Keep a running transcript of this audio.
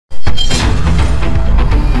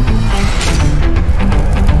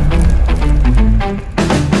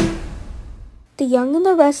Young and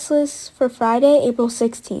the Restless for Friday, April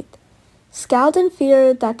 16th. Scowled in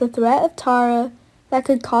fear that the threat of Tara that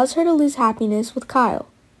could cause her to lose happiness with Kyle.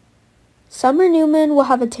 Summer Newman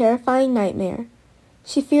will have a terrifying nightmare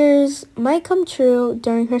she fears might come true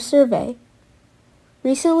during her survey.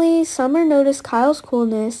 Recently, Summer noticed Kyle's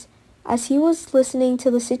coolness as he was listening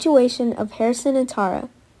to the situation of Harrison and Tara.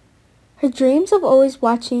 Her dreams of always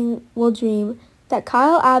watching will dream that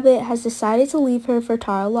Kyle Abbott has decided to leave her for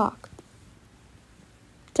Tara Locke.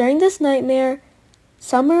 During this nightmare,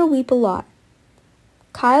 Summer will weep a lot.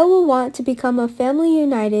 Kyle will want to become a family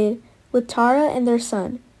united with Tara and their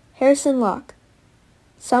son, Harrison Locke.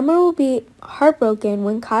 Summer will be heartbroken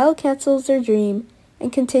when Kyle cancels their dream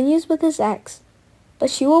and continues with his ex, but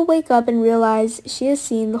she will wake up and realize she has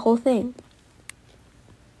seen the whole thing.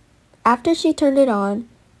 After she turned it on,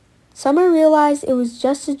 Summer realized it was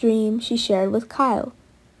just a dream she shared with Kyle.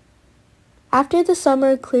 After the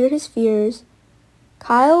Summer cleared his fears,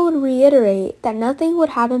 Kyle would reiterate that nothing would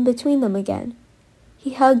happen between them again.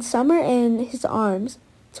 He hugged Summer in his arms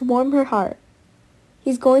to warm her heart.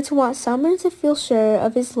 He's going to want Summer to feel sure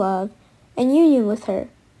of his love and union with her,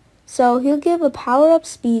 so he'll give a power-up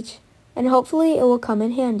speech and hopefully it will come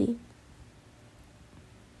in handy.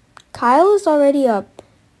 Kyle is already up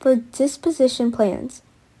for disposition plans.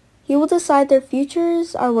 He will decide their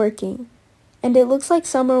futures are working, and it looks like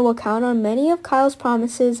Summer will count on many of Kyle's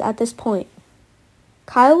promises at this point.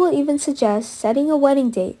 Kyle will even suggest setting a wedding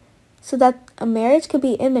date so that a marriage could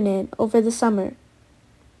be imminent over the summer.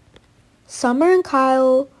 Summer and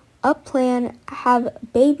Kyle plan have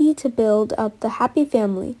baby to build up the happy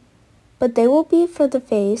family, but they will be for the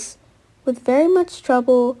face with very much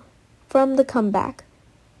trouble from the comeback.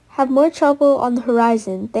 Have more trouble on the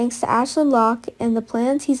horizon thanks to Ashlyn Locke and the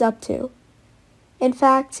plans he's up to. In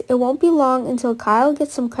fact, it won't be long until Kyle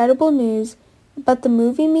gets some credible news about the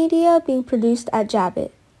movie media being produced at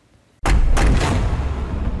Jabbit.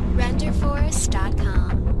 RenderForest.com.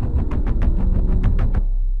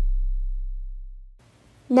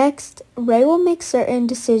 Next, Ray will make certain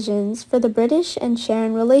decisions for the British and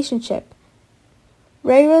Sharon relationship.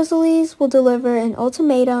 Ray Rosalys will deliver an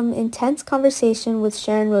ultimatum in tense conversation with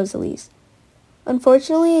Sharon Rosalys.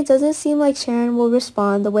 Unfortunately, it doesn't seem like Sharon will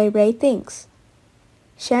respond the way Ray thinks.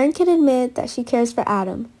 Sharon can admit that she cares for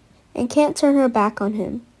Adam and can't turn her back on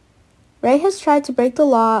him. Ray has tried to break the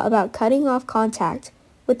law about cutting off contact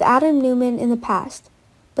with Adam Newman in the past,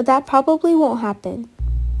 but that probably won't happen.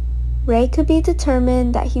 Ray could be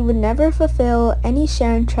determined that he would never fulfill any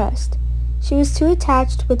Sharon trust. She was too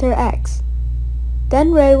attached with her ex.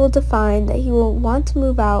 Then Ray will define that he will want to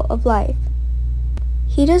move out of life.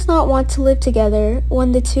 He does not want to live together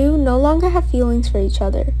when the two no longer have feelings for each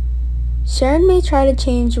other. Sharon may try to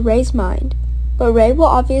change Ray's mind, but Ray will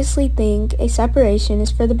obviously think a separation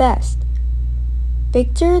is for the best.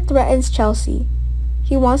 Victor threatens Chelsea.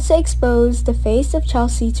 He wants to expose the face of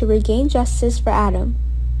Chelsea to regain justice for Adam.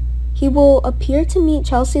 He will appear to meet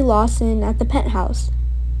Chelsea Lawson at the penthouse.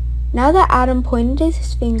 Now that Adam pointed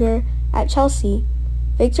his finger at Chelsea,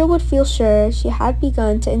 Victor would feel sure she had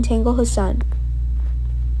begun to entangle his son.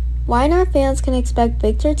 Y&R fans can expect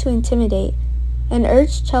Victor to intimidate and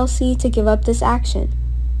urge Chelsea to give up this action.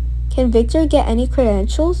 Can Victor get any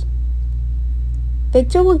credentials?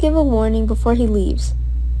 Victor will give a warning before he leaves.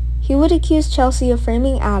 He would accuse Chelsea of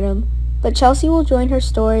framing Adam, but Chelsea will join her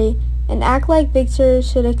story and act like Victor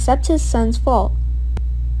should accept his son's fault.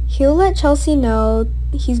 He'll let Chelsea know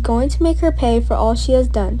he's going to make her pay for all she has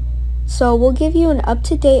done, so we'll give you an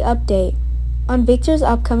up-to-date update on Victor's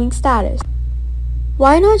upcoming status.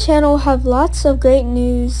 Y&R channel will have lots of great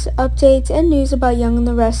news, updates, and news about Young and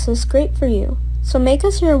the Restless great for you, so make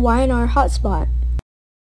us your Y&R hotspot.